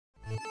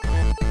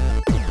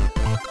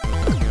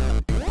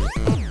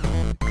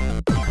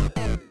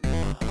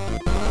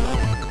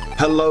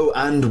Hello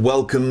and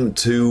welcome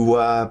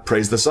to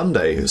Praise the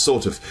Sunday,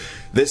 sort of.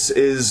 This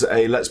is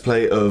a Let's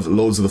Play of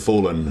Lords of the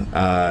Fallen,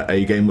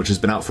 a game which has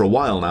been out for a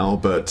while now,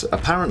 but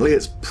apparently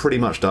it's pretty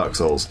much Dark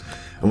Souls.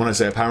 And when I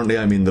say apparently,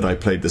 I mean that I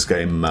played this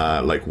game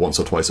like once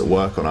or twice at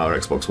work on our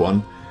Xbox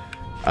One.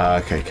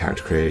 Okay,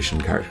 character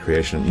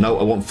creation. No,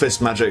 I want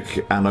fist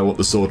magic and I want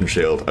the sword and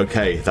shield.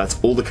 Okay, that's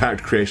all the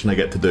character creation I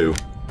get to do.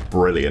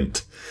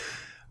 Brilliant.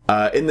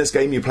 In this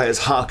game, you play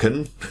as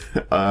Harkyn.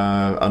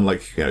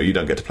 Unlike, you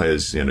don't get to play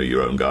as,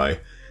 your own guy,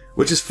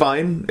 which is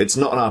fine. It's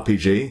not an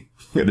RPG.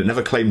 It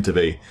never claimed to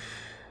be.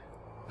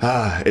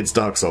 It's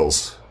Dark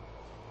Souls,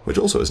 which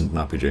also isn't an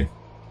RPG.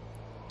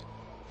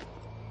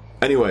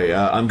 Anyway,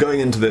 I'm going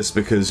into this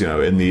because,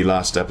 in the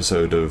last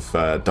episode of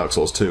Dark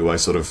Souls 2, I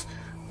sort of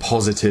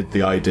posited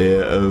the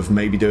idea of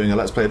maybe doing a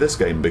Let's Play of this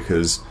game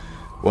because,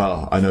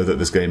 well, I know that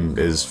this game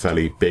is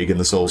fairly big in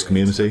the Souls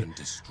community.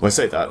 When I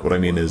say that, what I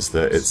mean is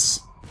that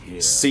it's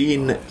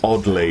seen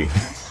oddly.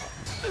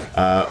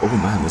 Oh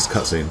man, this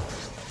cutscene.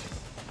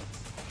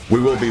 We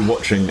will be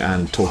watching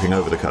and talking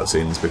over the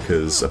cutscenes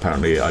because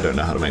apparently I don't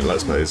know how to make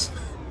Let's Plays.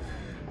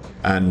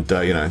 And,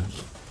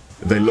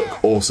 they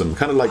look awesome.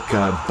 Kind of like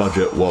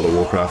budget World of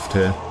Warcraft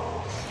here.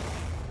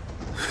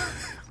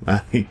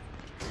 Man,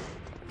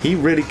 he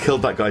really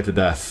killed that guy to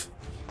death.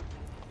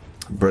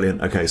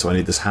 Brilliant. Okay, so I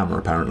need this hammer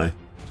apparently.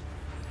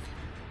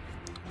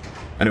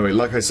 Anyway,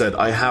 like I said,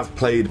 I have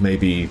played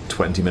maybe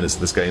 20 minutes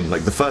of this game,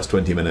 like the first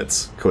 20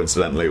 minutes,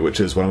 coincidentally, which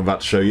is what I'm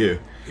about to show you.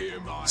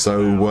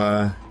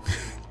 So,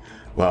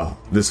 well,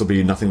 this will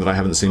be nothing that I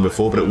haven't seen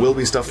before, but it will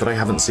be stuff that I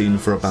haven't seen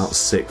for about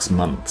 6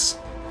 months.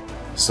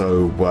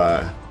 So,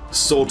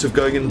 sort of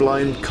going in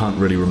blind, can't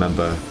really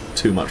remember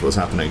too much what's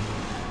happening.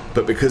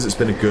 But because it's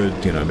been a good,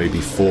 maybe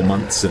 4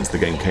 months since the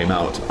game came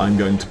out, I'm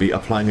going to be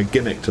applying a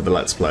gimmick to the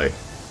Let's Play.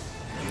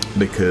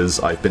 Because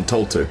I've been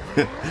told to.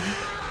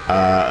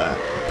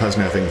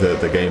 Personally, I think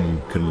that the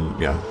game can,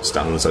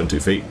 stand on its own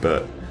 2 feet,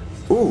 but...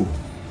 Ooh!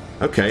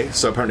 Okay,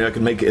 so apparently I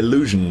can make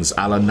illusions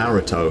a la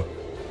Naruto.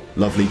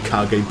 Lovely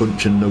Kage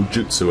Bunshin no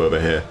Jutsu over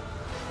here.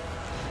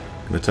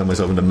 I'm gonna turn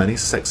myself into many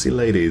sexy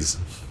ladies.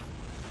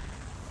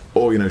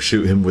 Or,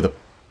 shoot him with a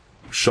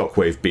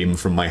shockwave beam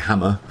from my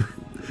hammer.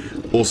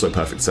 Also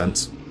perfect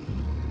sense.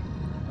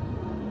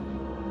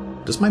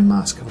 Does my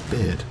mask have a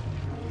beard?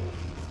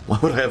 Why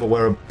would I ever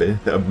wear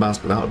a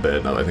mask without a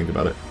beard, now that I think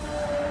about it?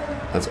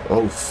 That's,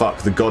 oh fuck,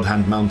 the God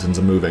Hand Mountains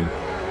are moving.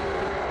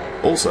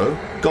 Also,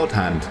 God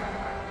Hand.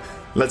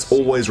 Let's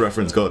always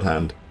reference God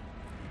Hand.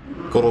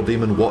 God or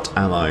demon, what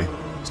am I?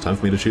 It's time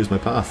for me to choose my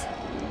path.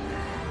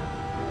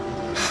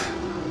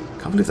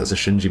 Can't believe that's a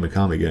Shinji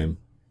Mikami game.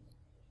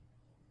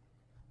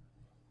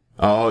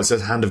 Oh, it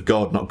says Hand of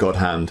God, not God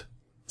Hand.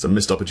 It's a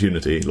missed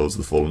opportunity, Lords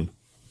of the Fallen.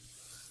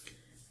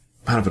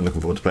 Man, I've been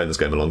looking forward to playing this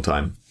game a long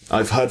time.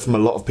 I've heard from a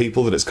lot of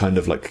people that it's kind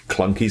of like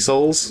clunky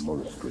Souls.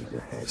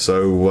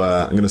 So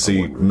I'm going to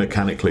see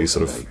mechanically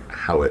sort of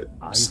how it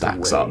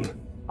stacks up.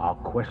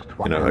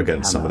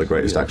 Against some of the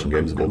greatest action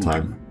games of all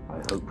time.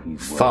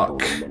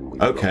 Fuck.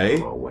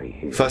 Okay.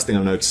 First thing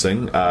I'm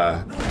noticing,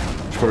 I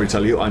should probably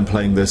tell you, I'm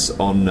playing this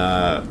on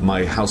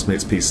my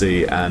housemate's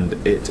PC and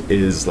it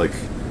is like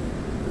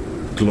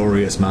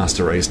glorious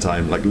master race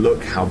time. Like,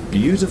 look how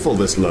beautiful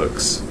this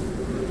looks.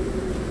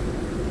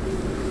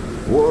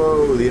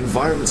 Whoa, the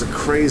environments are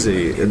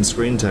crazy and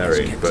screen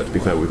tearing, but to be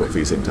fair, we've got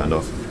VSync turned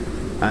off.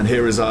 And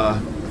here is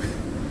our...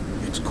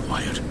 It's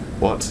quiet.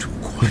 What? Too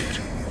quiet.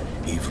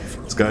 Even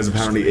for this guy's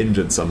apparently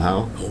injured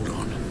somehow. Hold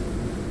on.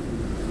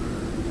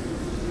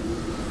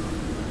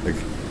 Like,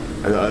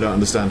 I don't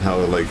understand how,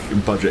 like,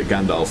 budget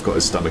Gandalf got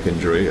his stomach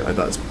injury.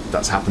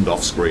 That's happened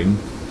off screen.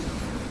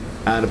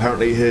 And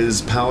apparently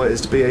his power is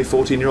to be a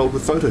 14-year-old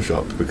with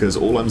Photoshop, because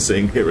all I'm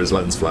seeing here is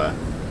lens flare.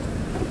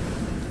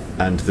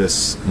 And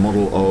this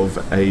model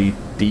of a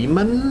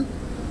demon?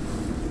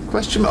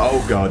 Question mark?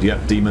 Oh god,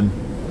 yep, demon.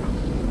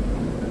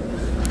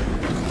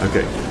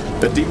 Okay.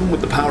 A demon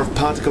with the power of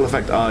particle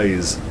effect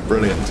eyes.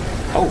 Brilliant.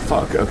 Oh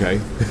fuck, okay.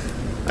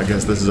 I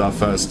guess this is our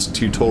first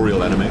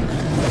tutorial enemy.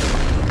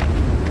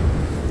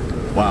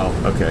 Wow,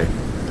 okay.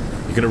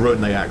 You're gonna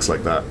ruin the axe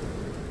like that.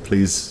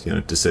 Please,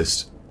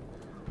 desist.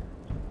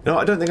 No,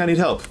 I don't think I need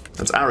help.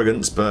 That's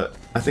arrogance, but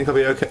I think I'll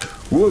be okay.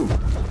 Woo!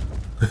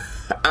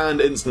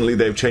 And instantly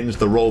they've changed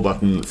the roll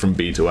button from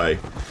B to A.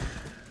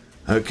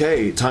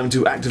 Okay, time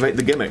to activate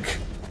the gimmick.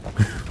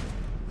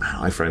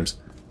 Iframes.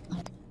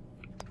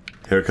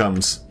 Here it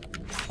comes.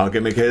 Our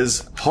gimmick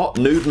is hot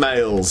nude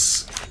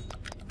males.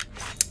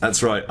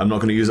 That's right, I'm not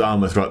going to use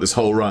armor throughout this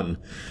whole run,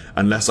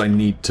 unless I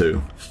need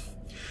to.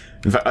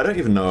 In fact, I don't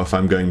even know if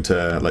I'm going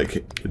to,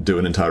 like, do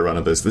an entire run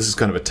of this. This is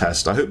kind of a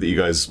test. I hope that you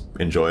guys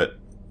enjoy it.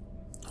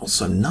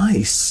 Also,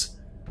 nice.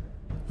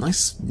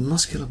 Nice,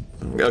 muscular...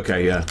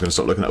 Okay, yeah, I'm gonna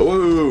stop looking at...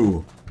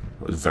 Whoa!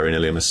 That was very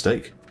nearly a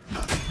mistake.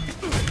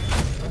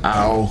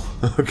 Ow.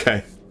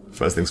 Okay.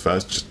 First things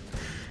first, just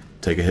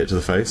take a hit to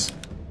the face.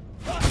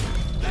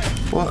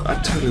 What? I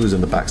totally was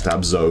in the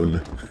backstab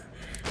zone.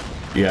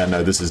 Yeah,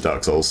 no, this is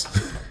Dark Souls.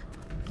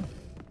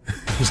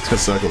 Just gonna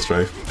circle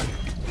strafe.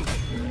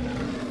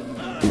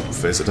 Ooh,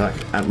 fierce attack.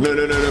 And no,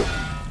 no, no, no.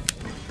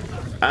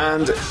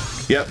 And,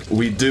 yep,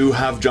 we do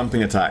have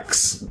jumping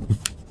attacks.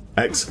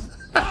 X.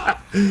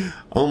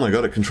 Oh my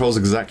god, it controls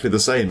exactly the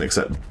same,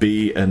 except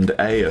B and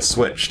A are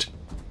switched.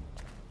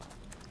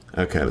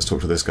 Okay, let's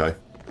talk to this guy.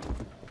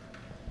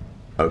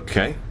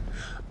 Okay.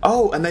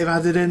 Oh, and they've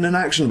added in an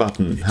action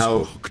button.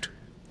 How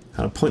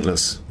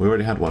pointless. We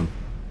already had one.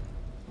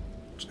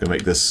 Just gonna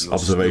make this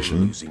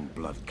observation.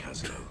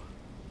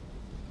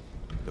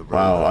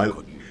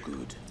 Wow,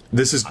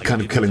 this is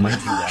kind of killing my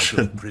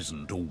immersion.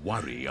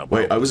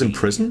 Wait, I was in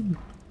prison?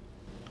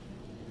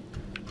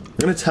 I'm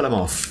gonna tell him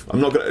off.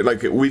 I'm not gonna,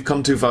 like, we've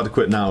come too far to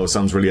quit now. It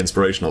sounds really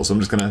inspirational, so I'm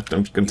just gonna tell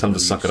him to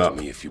suck it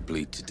up. If you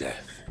bleed to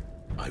death,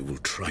 I will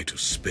try to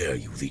spare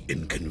you the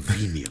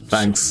inconvenience.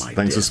 Thanks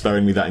for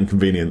sparing me that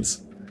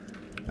inconvenience.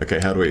 Okay,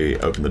 how do we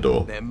open the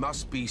door? There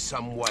must be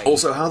some way.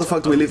 Also, how the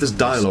fuck do we leave this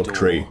dialogue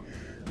tree?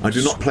 I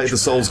do not play the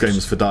Souls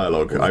games for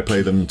dialogue. I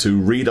play them to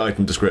read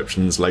item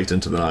descriptions late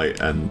into the night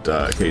and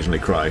occasionally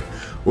cry.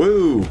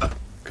 Woo!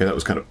 Okay, that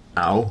was kind of...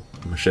 Ow.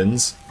 My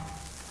shins.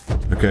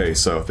 Okay,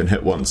 so I've been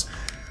hit once.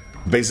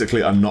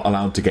 Basically, I'm not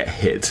allowed to get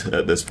hit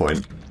at this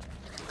point.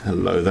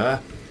 Hello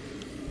there.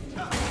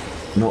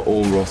 Not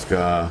all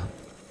Rhogar...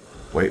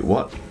 Wait,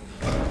 what?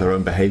 Their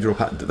own behavioural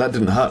pattern? That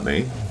didn't hurt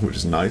me, which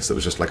is nice. That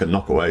was just like a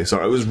knockaway.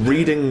 Sorry, I was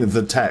reading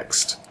the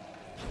text.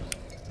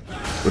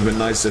 Would have been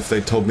nice if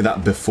they told me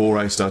that before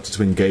I started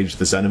to engage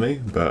this enemy,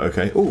 but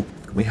okay. Ooh,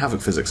 can we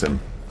havoc physics him?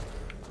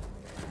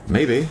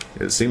 Maybe.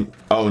 It seemed...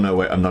 Oh no,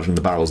 wait, I'm nudging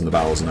the barrels and the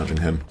barrels are nudging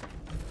him.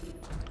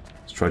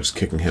 Let's try just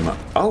kicking him up.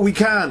 Oh, we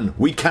can!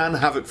 We can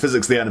havoc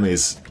physics the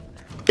enemies.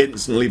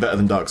 Instantly better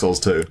than Dark Souls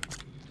 2.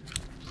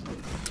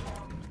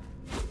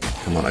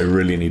 Come on, I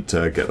really need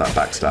to get that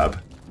backstab.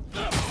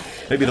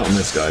 Maybe not on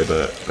this guy,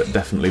 but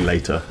definitely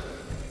later.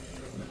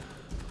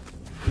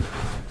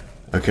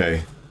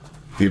 Okay.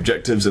 The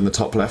objectives in the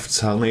top left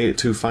tell me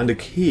to find a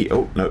key.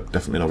 Oh, no,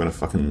 definitely not going to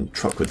fucking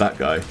truck with that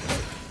guy.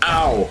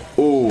 Ow!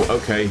 Ooh,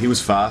 okay, he was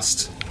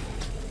fast.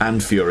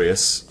 And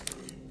furious.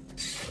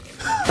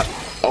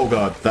 Oh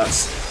god,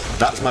 that's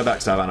my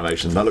backstab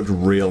animation. That looked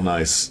real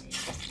nice.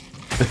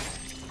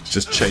 Let's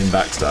just chain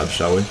backstab,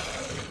 shall we?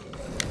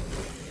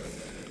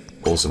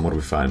 Awesome, what do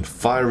we find?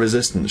 Fire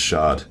resistance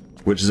shard,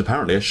 which is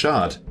apparently a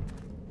shard.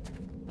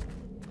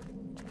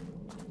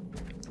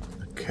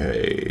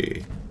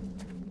 Okay.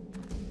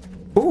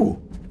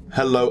 Ooh!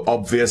 Hello,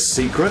 obvious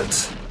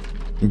secret.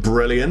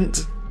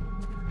 Brilliant.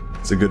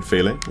 It's a good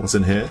feeling. What's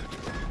in here?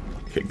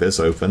 Kick this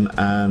open,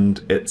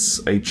 and it's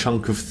a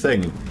chunk of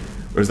thing.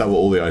 Or is that what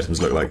all the items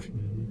look like?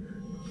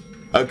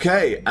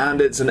 Okay,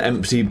 and it's an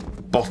empty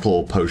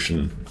bottle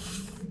potion.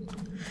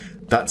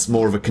 That's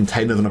more of a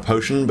container than a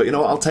potion, but you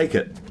know what? I'll take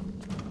it.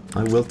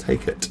 I will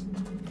take it.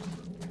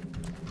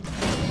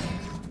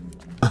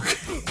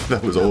 Okay,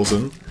 that was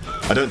awesome.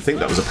 I don't think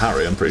that was a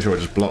parry. I'm pretty sure I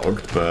just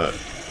blocked, but...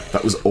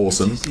 That was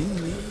awesome.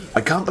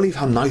 I can't believe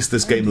how nice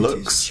this game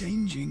looks.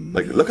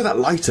 Like, look at that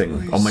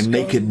lighting on my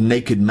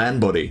naked man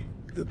body.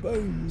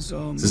 This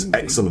is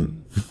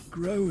excellent.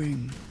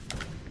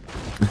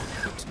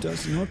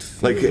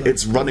 Like,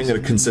 it's running at a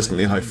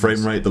consistently high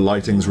frame rate, the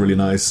lighting's really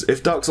nice.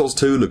 If Dark Souls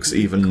 2 looks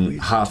even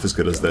half as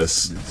good as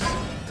this,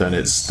 then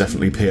it's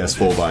definitely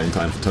PS4 buying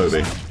time for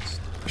Toby.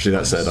 Actually,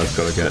 that said, I've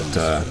got to get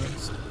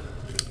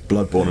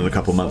Bloodborne in a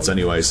couple months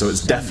anyway, so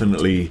it's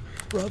definitely...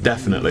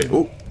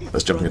 Ooh,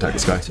 let's jumping attack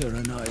this guy.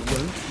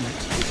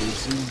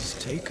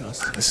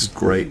 This is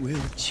great.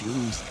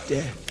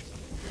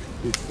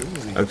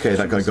 Okay,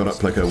 that guy got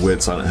up like a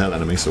weird Silent Hill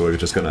enemy, so we're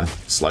just gonna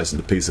slice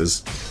into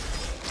pieces.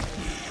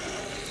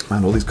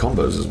 Man, all these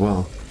combos as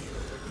well.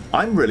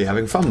 I'm really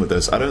having fun with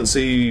this. I don't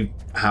see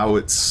how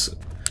it's...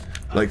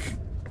 like...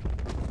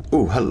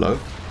 Ooh, hello.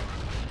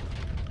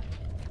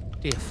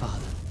 Dear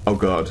Father. Oh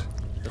god.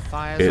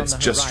 It's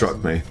just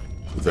struck me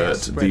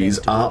that these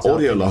are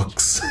audio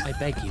logs. I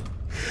beg you.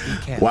 Be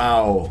careful.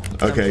 Wow.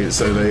 Okay,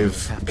 so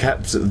they've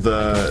kept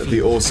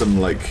the awesome,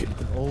 like,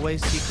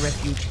 Always seek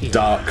refuge here.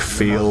 dark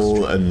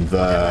feel and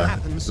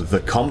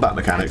the combat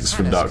mechanics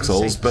from Dark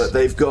Souls, but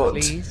they've got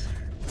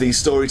the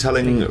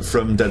storytelling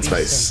from Dead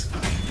Space.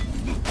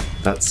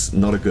 That's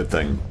not a good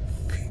thing.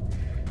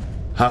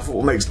 Half of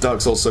what makes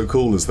Dark Souls so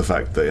cool is the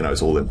fact that, you know,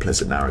 it's all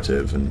implicit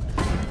narrative and,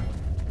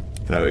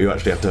 you know, you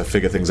actually have to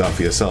figure things out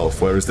for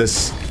yourself, whereas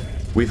this...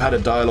 We've had a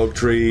dialogue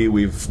tree,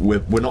 we're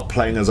not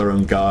playing as our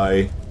own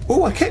guy.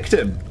 Ooh, I kicked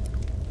him!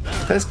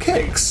 There's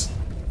kicks!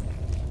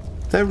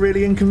 They're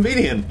really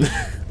inconvenient.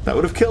 That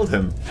would have killed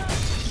him.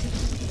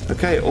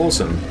 Okay,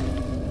 awesome.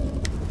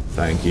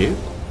 Thank you.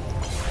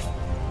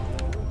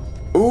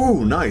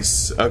 Ooh,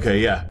 nice! Okay,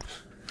 yeah.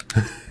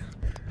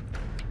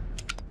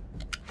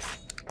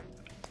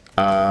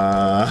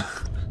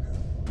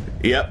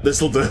 Yep,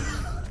 this'll do.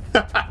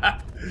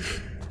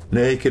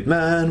 Naked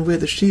man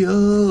with a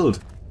shield!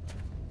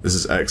 This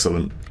is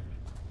excellent.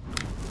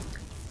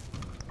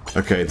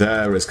 Okay,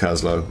 there is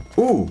Kaslo.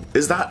 Ooh,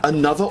 is that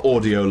another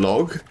audio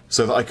log?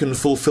 So that I can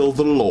fulfill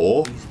the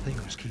law? These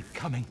things keep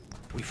coming.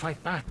 We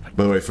fight back, but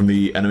By the way, from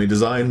the enemy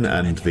design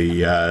and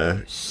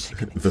the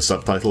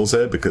subtitles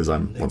here, because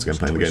I'm once again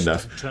playing the game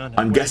deaf,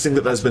 I'm guessing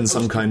that there's been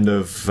some kind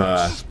of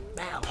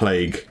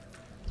plague.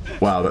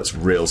 Wow, that's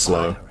real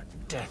slow.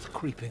 death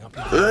creeping up.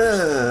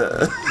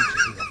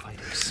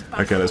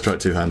 Okay, let's try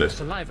it two-handed.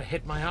 Saliva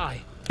hit my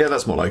eye. Yeah,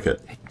 that's more like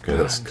it. Okay,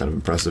 that's kind of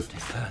impressive.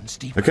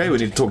 Okay, we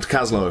need to talk to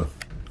Caslow.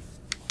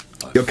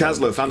 Yo,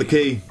 Caslow, found the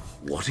key.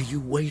 What are you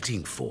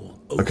waiting for?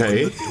 Open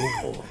Okay. the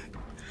door.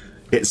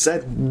 It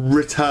said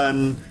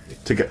return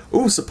to get.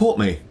 Ooh, support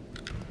me.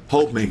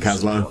 Hold me,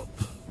 Caslow.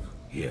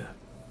 Here,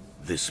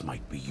 this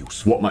might be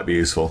useful. What might be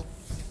useful?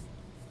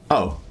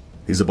 Oh,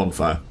 he's a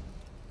bonfire.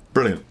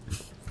 Brilliant.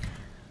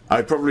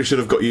 I probably should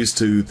have got used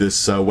to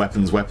this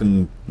weapon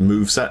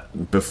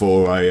moveset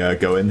before I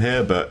go in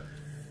here, but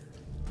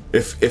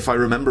if I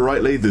remember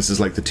rightly, this is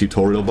like the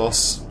tutorial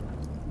boss,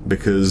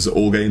 because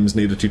all games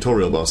need a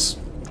tutorial boss.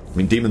 I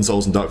mean, Demon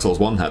Souls and Dark Souls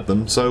 1 had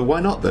them, so why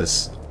not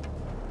this?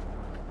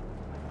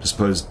 I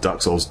suppose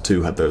Dark Souls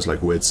 2 had those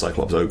like weird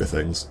Cyclops ogre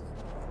things.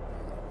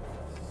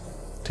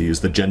 To use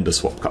the gender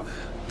swap card.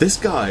 This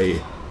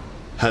guy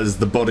has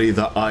the body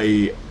that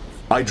I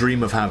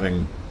dream of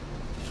having.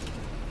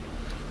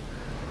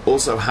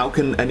 Also, how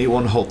can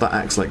anyone hold that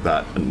axe like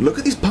that? And look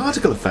at these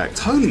particle effects.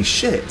 Holy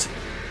shit!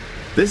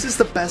 This is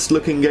the best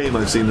looking game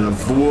I've seen in a...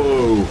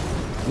 Whoa!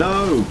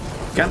 No!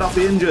 Gandalf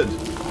the Injured!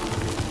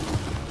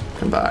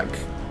 Come back.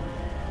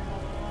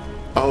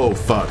 Oh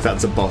fuck,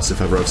 that's a boss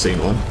if ever I've seen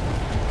one.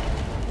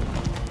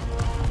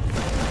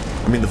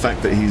 I mean, the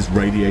fact that he's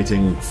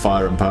radiating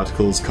fire and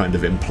particles kind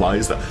of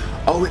implies that...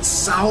 Oh, it's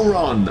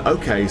Sauron!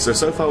 Okay,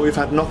 so far we've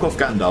had knockoff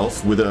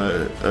Gandalf with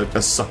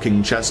a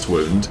sucking chest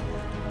wound.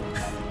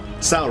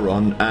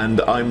 Sauron,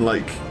 and I'm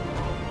like...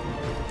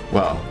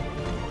 Wow.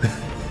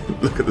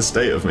 Look at the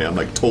state of me, I'm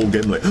like tall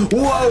Gimli.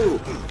 Whoa!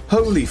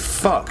 Holy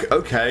fuck,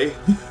 okay.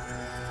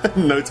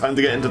 No time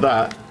to get into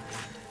that.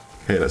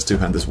 Okay, let's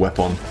two-hand this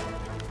weapon.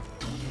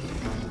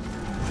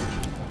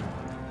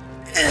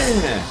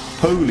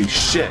 Holy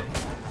shit.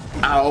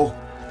 Ow.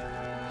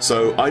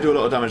 So, I do a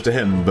lot of damage to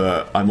him,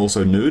 but I'm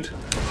also nude.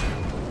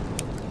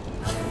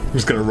 I'm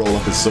just gonna roll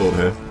up his sword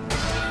here.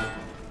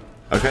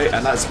 Okay,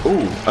 and that's...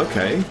 Ooh,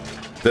 okay.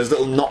 There's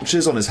little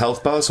notches on his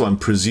health bar, so I'm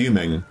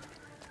presuming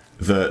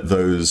that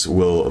those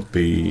will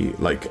be,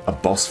 like, a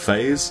boss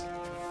phase.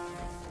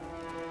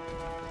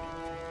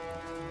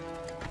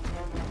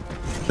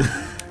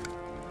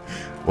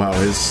 Wow,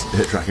 his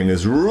hit tracking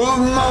is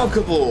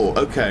remarkable!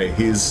 Okay,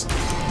 he's...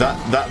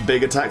 That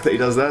big attack that he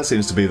does there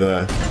seems to be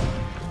the...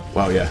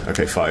 Wow, yeah,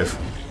 okay, 5.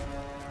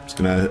 Just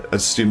gonna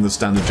assume the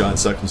standard giant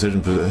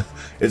circumcision, but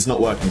it's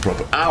not working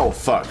proper. Ow,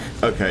 fuck!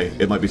 Okay,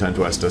 it might be time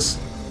to Estus.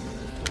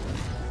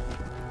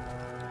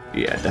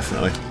 Yeah,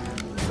 definitely.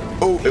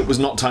 Oh, it was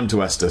not time to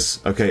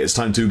Estus. Okay, it's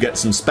time to get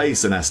some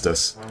space in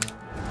Estus.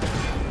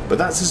 But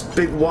that's his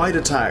big wide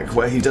attack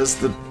where he does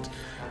the...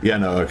 Yeah,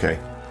 no, okay.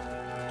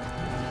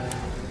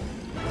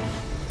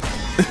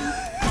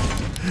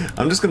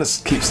 I'm just gonna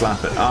keep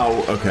slapping.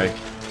 Oh, okay.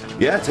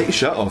 Yeah, take your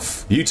shirt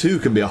off. You too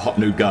can be a hot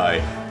nude guy.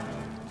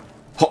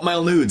 Hot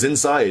male nudes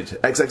inside.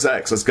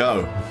 XXX, let's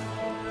go.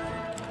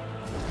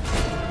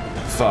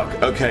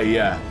 Fuck, okay,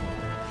 yeah.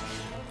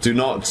 Do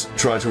not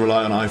try to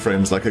rely on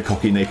iframes like a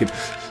cocky naked...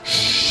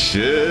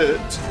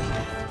 Shit!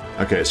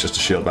 Okay, it's just a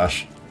shield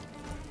bash.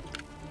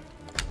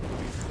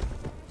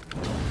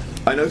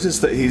 I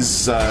noticed that he's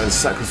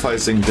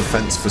sacrificing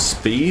defense for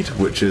speed,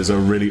 which is a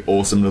really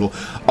awesome little...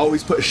 Oh,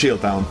 he's put a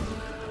shield down.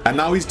 And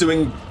now he's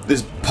doing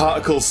this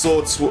particle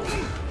sword swap.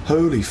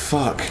 Holy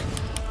fuck.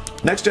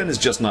 Next gen is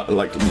just not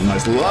like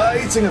nice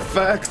lighting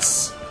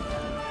effects.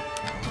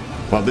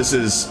 Well, this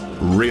is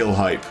real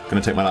hype.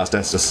 Gonna take my last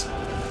Estus.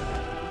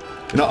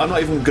 You know, I'm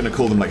not even gonna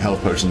call them like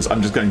health potions.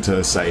 I'm just going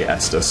to say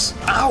Estus.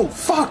 Ow!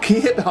 Fuck! He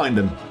hit behind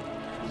him.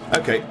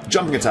 Okay,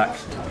 jumping attack.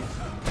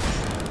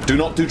 Do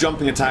not do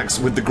jumping attacks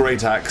with the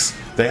great axe.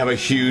 They have a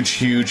huge,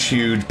 huge,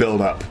 huge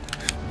build-up.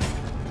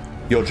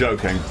 You're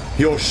joking.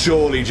 You're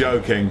surely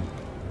joking.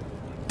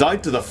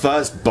 Died to the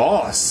first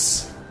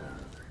boss.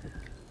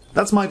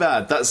 That's my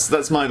bad.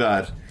 That's my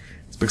bad.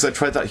 It's because I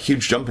tried that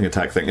huge jumping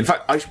attack thing. In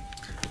fact,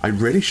 I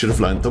really should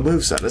have learned the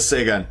moveset. Let's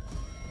see again.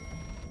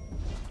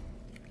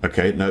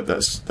 Okay, no,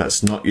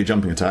 that's not your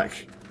jumping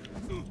attack.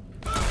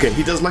 Okay,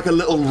 he does like a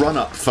little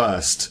run-up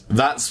first.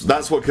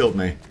 That's what killed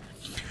me.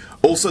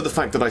 Also the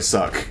fact that I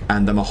suck,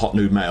 and I'm a hot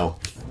nude male.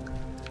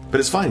 But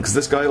it's fine, because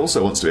this guy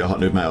also wants to be a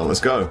hot nude male.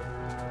 Let's go.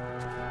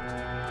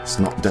 Let's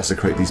not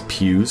desecrate these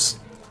pews.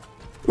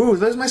 Ooh,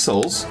 there's my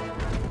souls.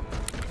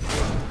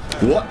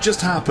 What just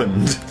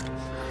happened?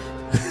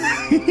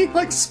 He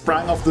like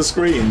sprang off the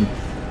screen,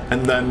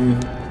 and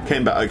then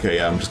came back. Okay,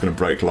 yeah, I'm just gonna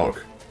break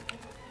lock.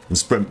 And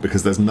sprint,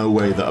 because there's no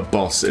way that a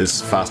boss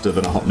is faster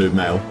than a hot nude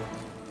male.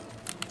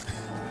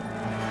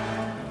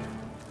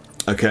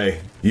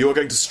 Okay, you are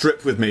going to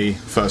strip with me,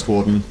 First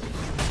Warden.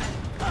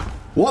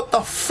 What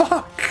the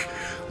fuck?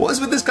 What is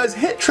with this guy's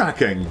hit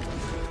tracking?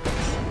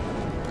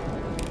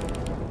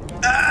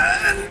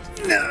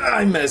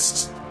 I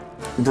missed.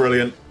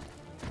 Brilliant.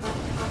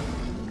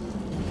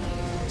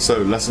 So,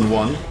 lesson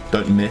 1,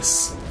 don't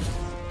miss.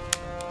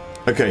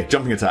 Okay,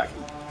 jumping attack.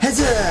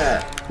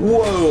 Huzzah!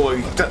 Whoa!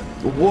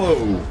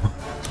 Whoa!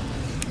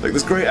 Like,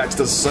 this great axe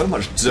does so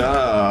much.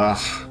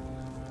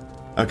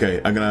 Okay,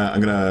 I'm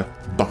gonna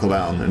buckle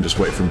down and just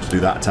wait for him to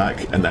do that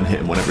attack, and then hit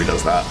him whenever he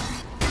does that.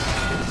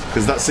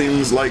 Because that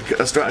seems like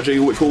a strategy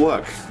which will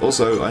work.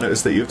 Also, I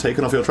noticed that you've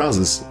taken off your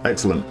trousers.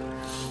 Excellent.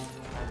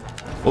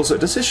 Also,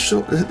 does his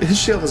shield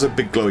has a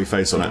big glowy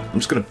face on it. I'm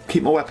just gonna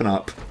keep my weapon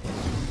up.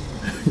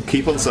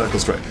 Keep on circle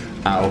straight.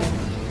 Ow.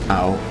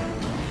 Ow.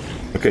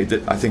 Okay,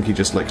 I think he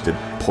just, like, did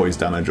poise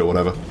damage or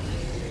whatever.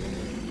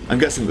 I'm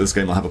guessing that this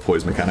game will have a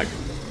poise mechanic.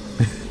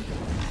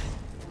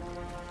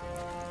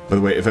 By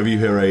the way, if ever you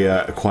hear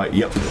a quiet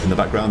yep in the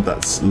background,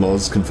 that's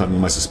Loz confirming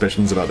my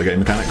suspicions about the game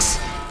mechanics.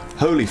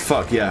 Holy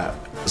fuck, yeah.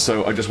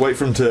 So I just wait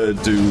for him to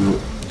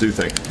do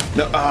thing.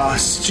 No,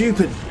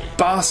 stupid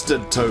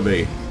bastard,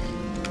 Toby.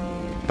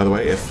 By the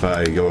way, if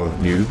you're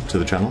new to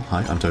the channel,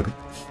 hi, I'm Toby.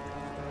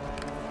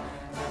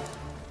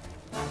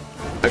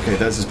 Okay,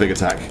 there's his big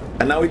attack.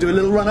 And now we do a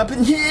little run up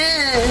and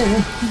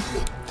yeah!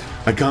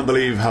 I can't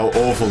believe how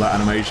awful that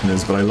animation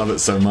is, but I love it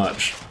so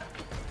much.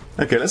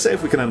 Okay, let's see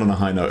if we can end on a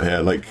high note here.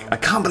 Like, I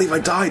can't believe I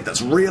died.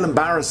 That's real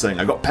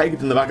embarrassing. I got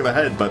pegged in the back of the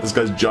head by this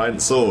guy's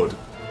giant sword.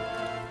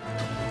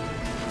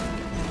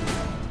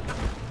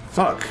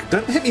 Fuck.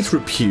 Don't hit me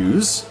through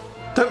pews.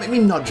 Don't make me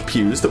nudge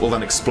pews that will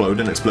then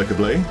explode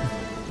inexplicably.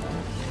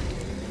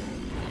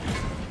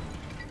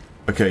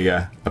 Okay,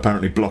 yeah.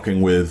 Apparently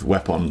blocking with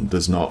weapon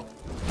does not.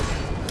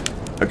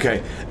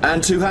 Okay,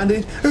 and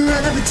two-handed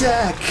run of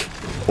attack!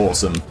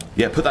 Awesome.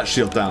 Yeah, put that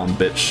shield down,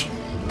 bitch.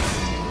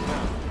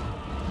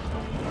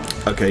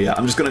 Okay, yeah,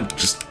 I'm just gonna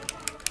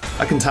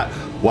I can tap.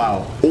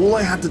 Wow, all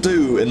I had to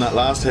do in that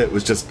last hit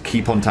was just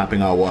keep on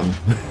tapping R1.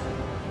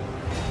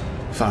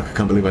 Fuck, I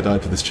can't believe I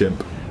died to this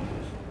chimp.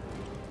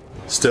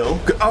 Still?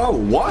 Oh,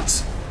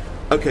 what?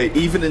 Okay,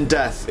 even in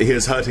death, he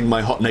is hurting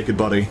my hot naked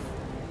body.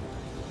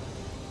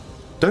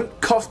 Don't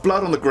cough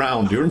blood on the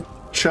ground, you're in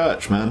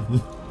church,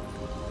 man.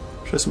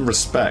 Show some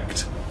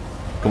respect.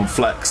 Come on,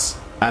 flex.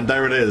 And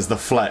there it is, the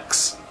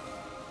flex.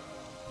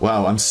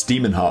 Wow, I'm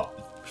steaming hot.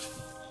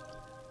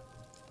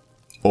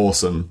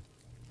 Awesome.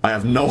 I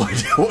have no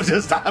idea what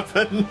just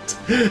happened.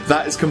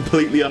 That is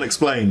completely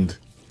unexplained.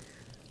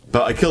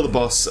 But I killed the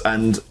boss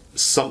and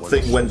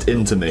something went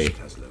into me.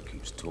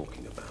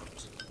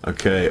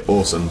 Okay,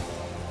 awesome.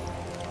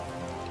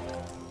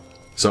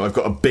 So I've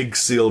got a big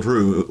sealed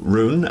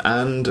rune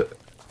and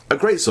a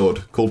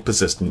greatsword called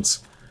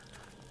Persistence.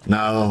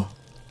 Now...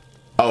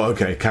 Oh,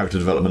 okay, character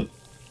development.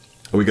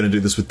 Are we going to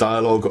do this with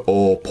dialogue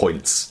or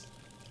points?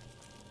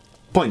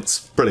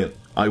 Points. Brilliant.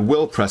 I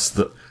will press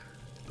the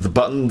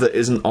button that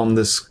isn't on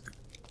this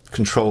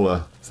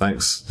controller.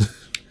 Thanks. In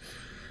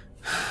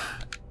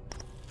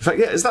fact,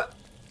 yeah,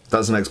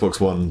 that's an Xbox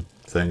One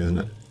thing, isn't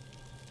it?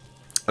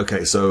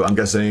 Okay, so I'm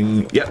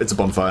guessing, yeah, it's a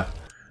bonfire.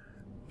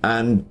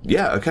 And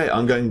yeah, okay,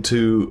 I'm going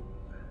to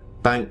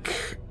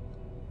bank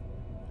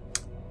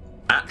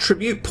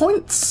attribute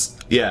points?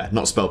 Yeah,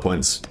 not spell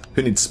points.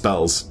 Who needs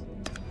spells?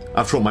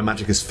 After all, my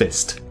magic is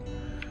fist.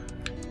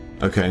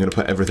 Okay, I'm gonna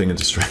put everything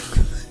into strength.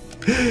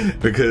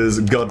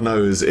 Because God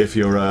knows if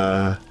you're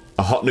a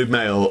hot noob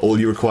male, all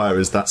you require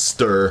is that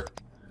stir.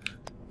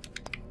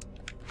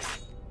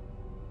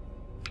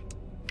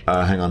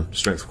 Hang on,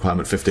 strength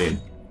requirement 15.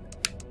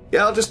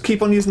 Yeah, I'll just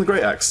keep on using the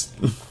great axe.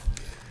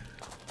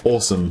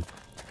 Awesome.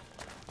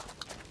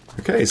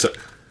 Okay, so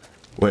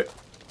wait.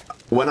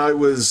 When I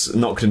was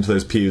knocked into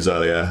those pews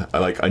earlier,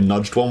 I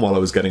nudged one while I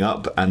was getting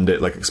up, and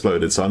it like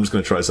exploded. So I'm just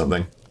gonna try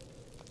something.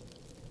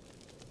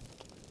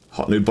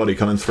 Hot new body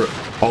coming through.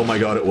 Oh my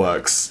god, it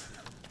works.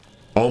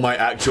 Oh my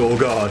actual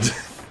god.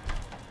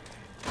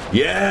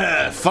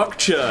 Yeah, fuck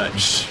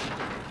church.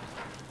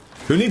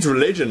 Who needs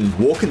religion?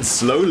 Walking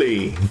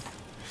slowly.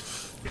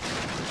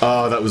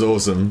 Oh, that was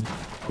awesome.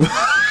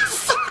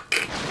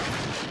 Fuck.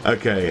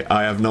 Okay,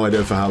 I have no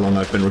idea for how long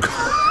I've been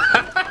recording.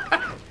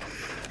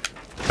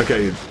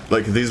 Okay,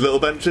 like these little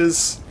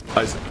benches.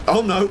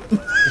 Oh no!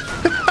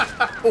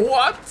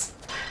 What?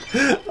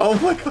 Oh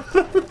my god!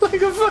 I'm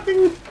like a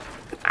fucking.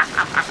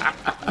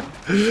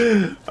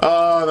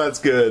 Oh, that's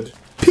good.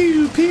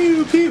 Pew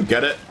pew pew.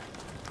 Get it?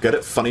 Get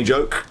it? Funny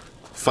joke.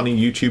 Funny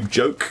YouTube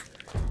joke.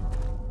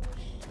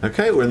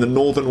 Okay, we're in the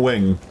northern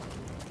wing.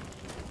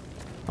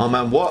 Oh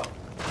man, what?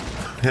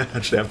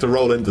 Actually, I have to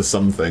roll into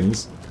some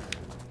things.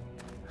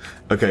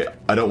 Okay,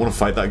 I don't want to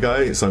fight that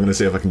guy, so I'm going to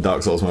see if I can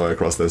Dark Souls my way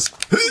across this.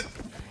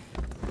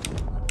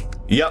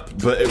 Yep,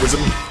 but it was a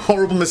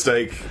horrible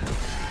mistake.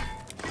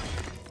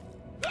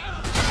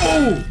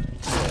 Oh!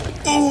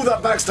 Oh,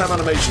 that backstab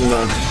animation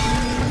though.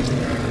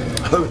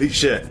 Holy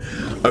shit.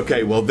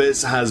 Okay, well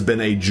this has been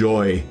a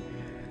joy.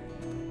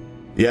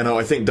 Yeah, no,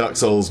 I think Dark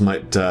Souls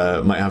might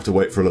have to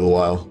wait for a little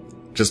while.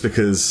 Just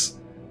because...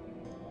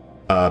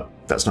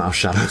 that's not how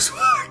shadows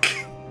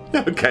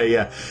work. Okay,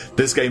 yeah.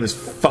 This game is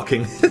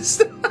fucking...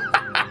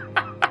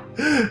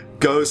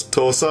 Ghost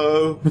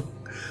Torso.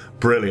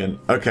 Brilliant.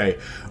 Okay,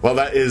 well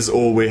that is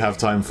all we have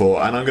time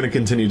for, and I'm going to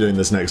continue doing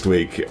this next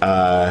week.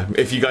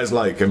 If you guys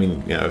like, I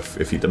mean, you know,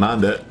 if you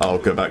demand it, I'll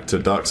go back to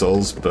Dark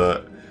Souls,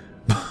 but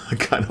I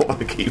kind of want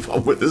to keep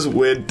on with this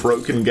weird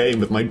broken game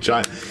with my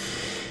giant...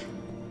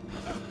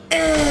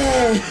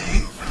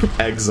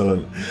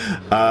 Excellent.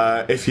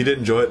 If you did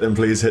enjoy it, then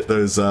please hit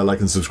those like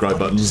and subscribe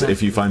buttons.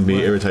 If you find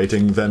me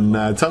irritating, then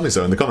tell me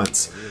so in the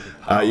comments.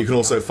 You can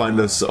also find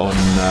us on...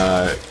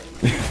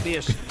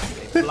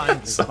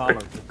 Sorry,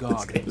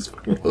 this game's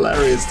fucking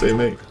hilarious to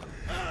me.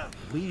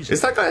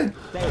 Is that guy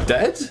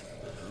dead? Is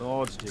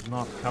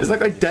that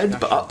guy dead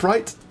but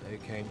upright?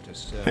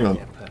 Hang on.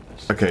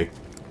 Okay,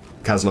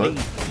 Caslo.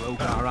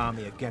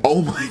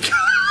 Oh my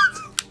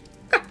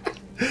god!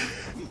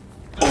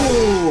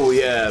 Oh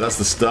yeah, that's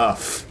the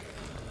stuff.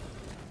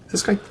 Is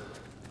this guy...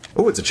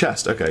 Oh, it's a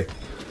chest, okay.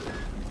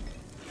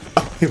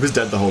 Oh, he was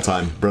dead the whole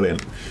time.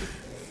 Brilliant.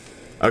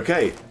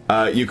 Okay,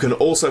 you can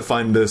also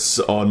find us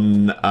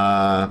on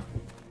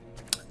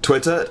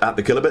Twitter at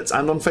 @TheKillerbits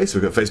and on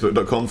Facebook at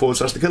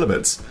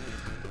facebook.com/TheKillerbits.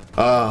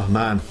 Oh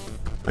man,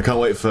 I can't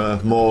wait for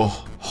more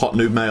hot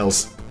noob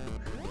mails.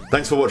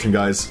 Thanks for watching,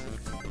 guys.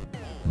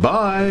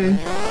 Bye!